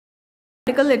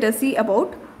Article, let us see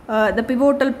about the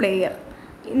pivotal player.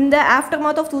 In the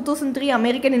aftermath of 2003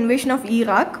 American invasion of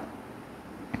Iraq,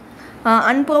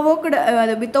 unprovoked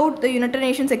without the United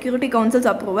Nations Security Council's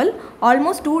approval,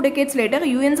 almost 2 decades later,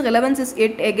 UN's relevance is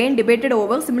yet again debated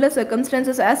over similar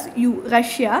circumstances as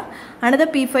Russia, another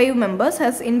P5 members,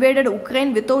 has invaded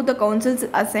Ukraine without the Council's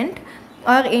assent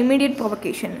or immediate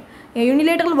provocation. A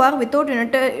unilateral war without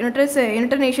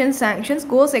United Nations sanctions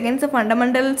goes against the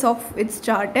fundamentals of its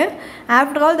charter.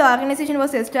 After all, the organization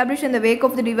was established in the wake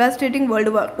of the devastating World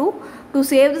War II to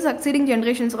save the succeeding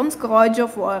generations from scourge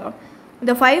of war.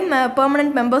 The 5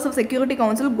 permanent members of Security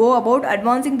Council go about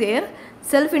advancing their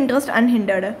self-interest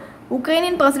unhindered.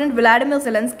 Ukrainian President Vladimir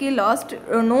Zelensky lost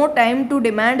no time to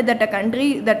demand that a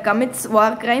country that commits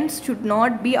war crimes should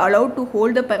not be allowed to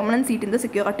hold a permanent seat in the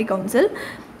Security Council.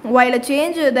 While a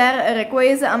change there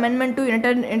requires amendment to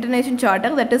International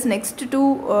Charter, that is next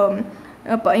to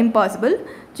impossible.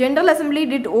 General Assembly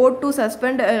did vote to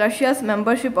suspend Russia's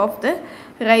membership of the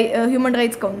Human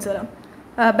Rights Council.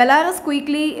 Belarus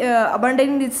quickly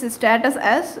abandoned its status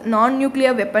as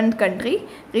non-nuclear weapon country,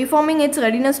 reforming its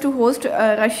readiness to host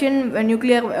a Russian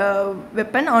nuclear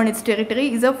weapon on its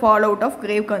territory is a fallout of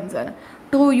grave concern.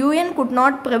 True, UN could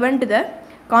not prevent the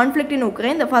conflict in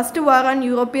Ukraine. The first war on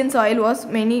European soil was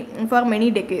for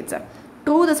many decades.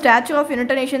 True, the stature of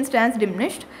United Nations stands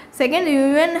diminished. Second, the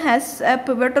UN has a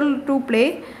pivotal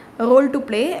role to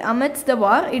play amidst the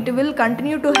war. It will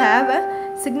continue to have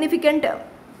a significant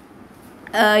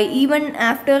even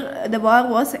after the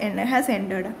war has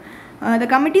ended. The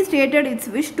committee stated its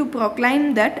wish to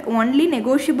proclaim that only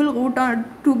negotiable route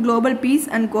to global peace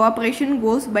and cooperation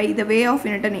goes by the way of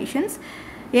United Nations.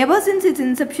 Ever since its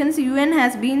inception, UN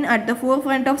has been at the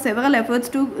forefront of several efforts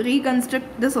to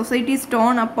reconstruct the societies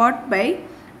torn apart by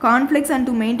conflicts and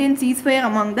to maintain ceasefire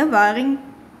among the warring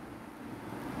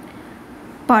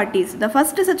parties. The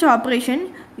first such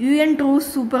operation, UN Truce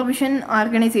Supervision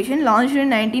Organization, launched in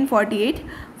 1948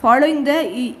 following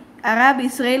the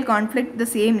Arab-Israel conflict the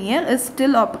same year, is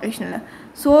still operational.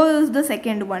 So is the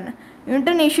second one.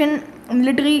 United Nations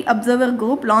Military Observer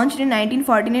Group, launched in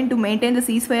 1949 to maintain the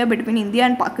ceasefire between India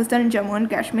and Pakistan in Jammu and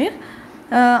Kashmir.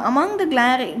 Among the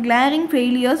glaring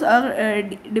failures are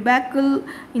debacle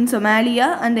in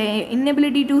Somalia and the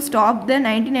inability to stop the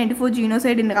 1994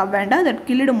 genocide in Rwanda that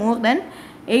killed more than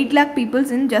 8 lakh people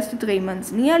in just 3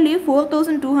 months. Nearly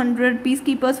 4,200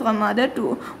 peacekeepers from other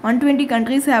 120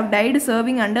 countries have died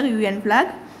serving under UN flag,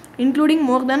 including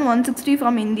more than 160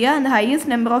 from India and the highest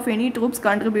number of any troops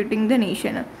contributing the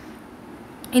nation.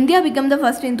 In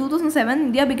 2007,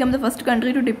 India became the first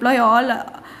country to deploy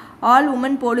all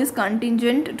women police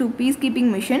contingent to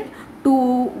peacekeeping mission to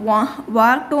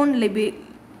war-torn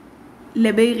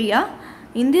Liberia.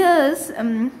 India is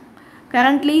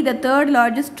currently the third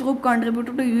largest troop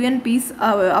contributor to UN peace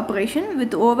operation,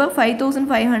 with over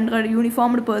 5,500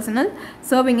 uniformed personnel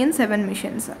serving in 7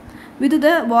 missions. With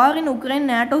the war in Ukraine,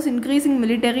 NATO's increasing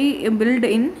military build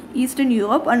in Eastern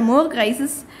Europe and more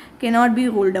crises cannot be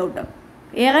ruled out.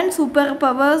 Errant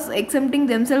superpowers exempting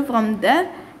themselves from the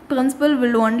principle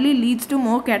will only lead to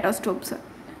more catastrophes.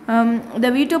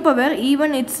 The veto power,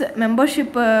 even its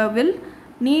membership, will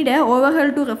need an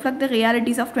overhaul to reflect the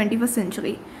realities of 21st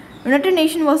century. United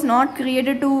Nations was not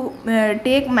created to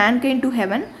take mankind to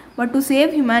heaven, but to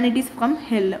save humanity from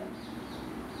hell.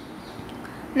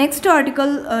 Next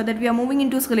article that we are moving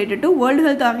into is related to World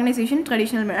Health Organization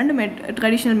traditional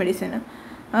medicine.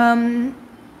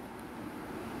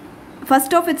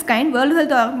 First of its kind, World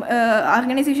Health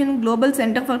Organization Global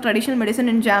Center for Traditional Medicine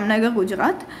in Jamnagar,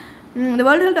 Gujarat. The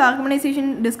World Health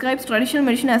Organization describes traditional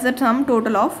medicine as a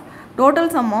total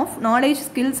sum of knowledge,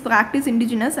 skills, practice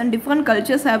indigenous and different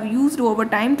cultures have used over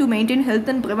time to maintain health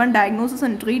and prevent diagnosis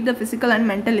and treat the physical and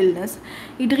mental illness.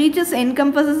 It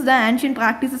encompasses the ancient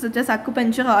practices such as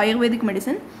acupuncture, Ayurvedic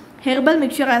medicine, herbal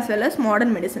mixture, as well as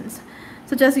modern medicines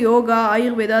such as yoga,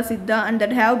 Ayurveda, Siddha, and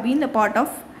that have been a part of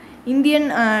Indian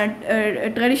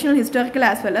traditional historical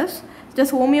as well as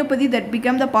just homeopathy that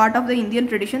became the part of the Indian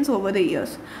traditions over the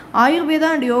years.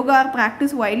 Ayurveda and yoga are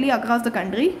practiced widely across the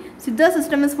country. Siddha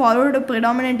system is followed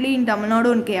predominantly in Tamil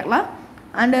Nadu and Kerala,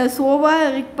 and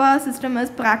Sova Rigpa system is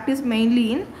practiced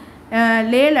mainly in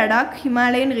Leh Ladakh,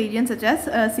 Himalayan regions such as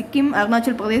Sikkim,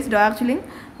 Arunachal Pradesh, Darjeeling,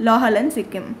 Lohal and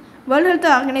Sikkim. World Health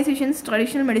Organization's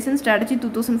Traditional Medicine Strategy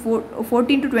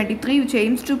 2014-23, which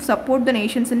aims to support the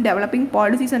nations in developing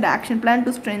policies and action plan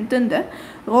to strengthen the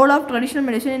role of traditional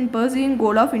medicine in pursuing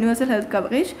goal of universal health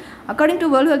coverage. According to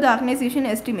World Health Organization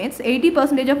estimates,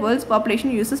 80% of world's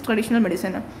population uses traditional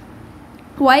medicine.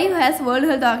 Why has World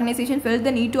Health Organization felt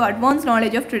the need to advance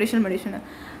knowledge of traditional medicine?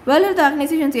 World Health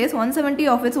Organization says 170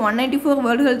 of its 194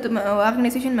 World Health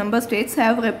Organization member states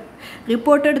have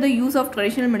reported the use of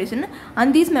traditional medicine,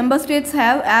 and these member states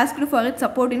have asked for its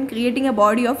support in creating a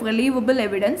body of reliable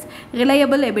evidence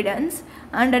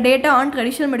and data on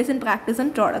traditional medicine practice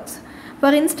and products.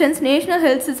 For instance, national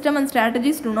health system and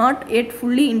strategies do not yet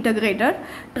fully integrated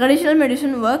traditional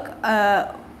medicine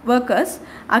workers,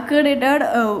 accredited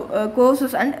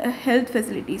courses and health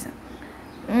facilities.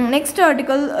 Next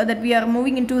article that we are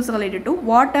moving into is related to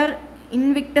what are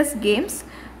Invictus Games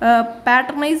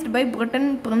patronized by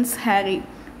Britain Prince Harry.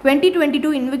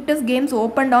 2022 Invictus Games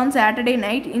opened on Saturday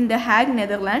night in The Hague,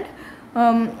 Netherlands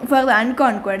for the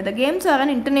unconquered. The games are an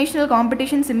international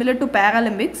competition similar to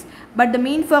Paralympics, but the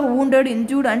mean for wounded,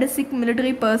 injured and sick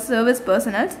military service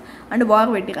personnel and war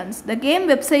veterans. The game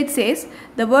website says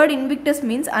the word Invictus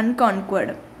means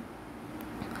unconquered.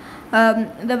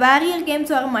 The Warrior Games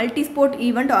are a multi-sport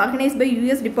event organized by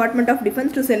US Department of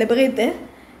Defense to celebrate the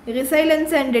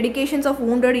resilience and dedications of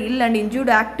wounded, ill and injured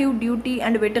active duty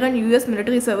and veteran US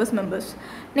military service members.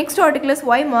 Next article is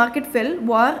why market fell,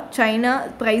 war,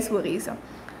 China, price worries.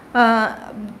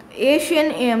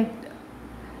 Asian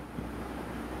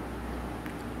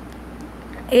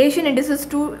indices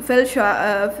too fell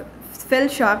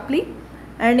sharply.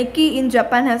 Nikkei in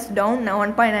Japan has down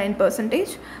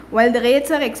 1.9%. While the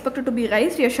rates are expected to be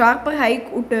raised, a sharper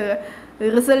hike would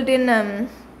result in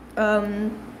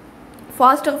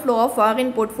faster flow of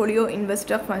foreign portfolio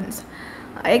investor funds.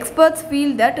 Experts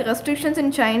feel that restrictions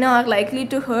in China are likely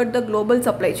to hurt the global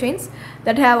supply chains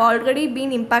that have already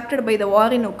been impacted by the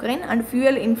war in Ukraine and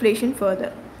fuel inflation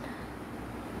further.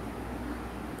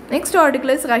 Next article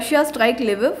is Russia strike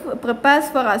Lviv, prepares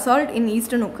for assault in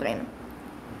eastern Ukraine.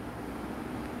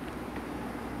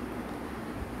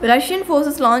 Russian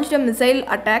forces launched a missile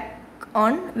attack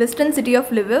on western city of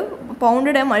Lviv,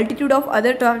 pounded a multitude of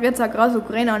other targets across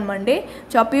Ukraine on Monday,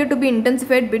 which appear to be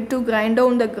intensified bid to grind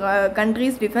down the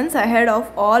country's defense ahead of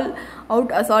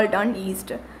all-out assault on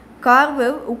east.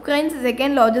 Kharkiv, Ukraine's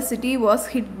second largest city, was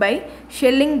hit by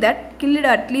shelling that killed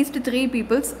at least 3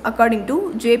 people, according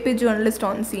to JP journalist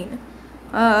on scene.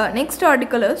 Next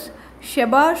article is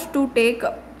Shabash to take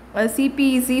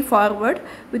CPEC forward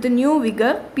with a new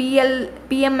vigor,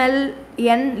 PMLN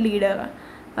leader.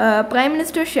 Prime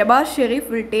Minister Shehbaz Sharif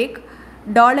will take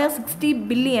 $60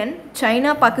 billion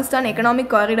China-Pakistan economic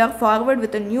corridor forward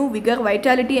with a new vigor,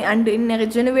 vitality and in a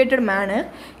regenerated manner,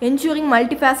 ensuring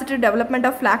multifaceted development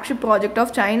of flagship project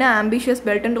of China ambitious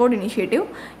Belt and Road Initiative,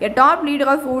 a top leader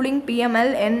of ruling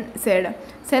PMLN said.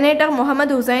 Senator Mohammad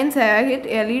Hussain Sahid,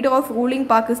 a leader of ruling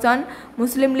Pakistan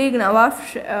Muslim League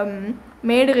Nawaz,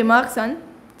 made remarks on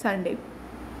Sunday.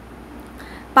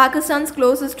 Pakistan's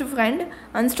closest friend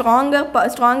and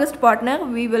strongest partner,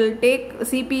 we will take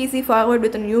CPEC forward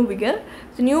with a new vigor,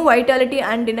 new vitality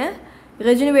and in a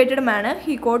regenerated manner,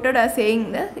 he quoted as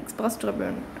saying the Express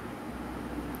Tribune.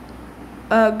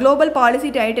 Global policy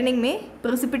tightening may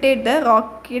precipitate the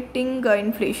rocketing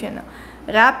inflation.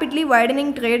 Rapidly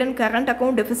widening trade and current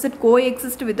account deficit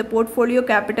coexist with the portfolio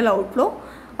capital outflow,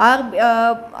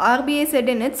 RBI said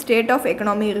in its State of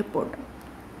Economy report.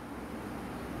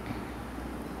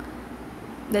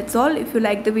 That's all. If you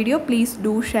like the video, please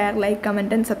do share, like,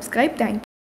 comment and subscribe. Thank you.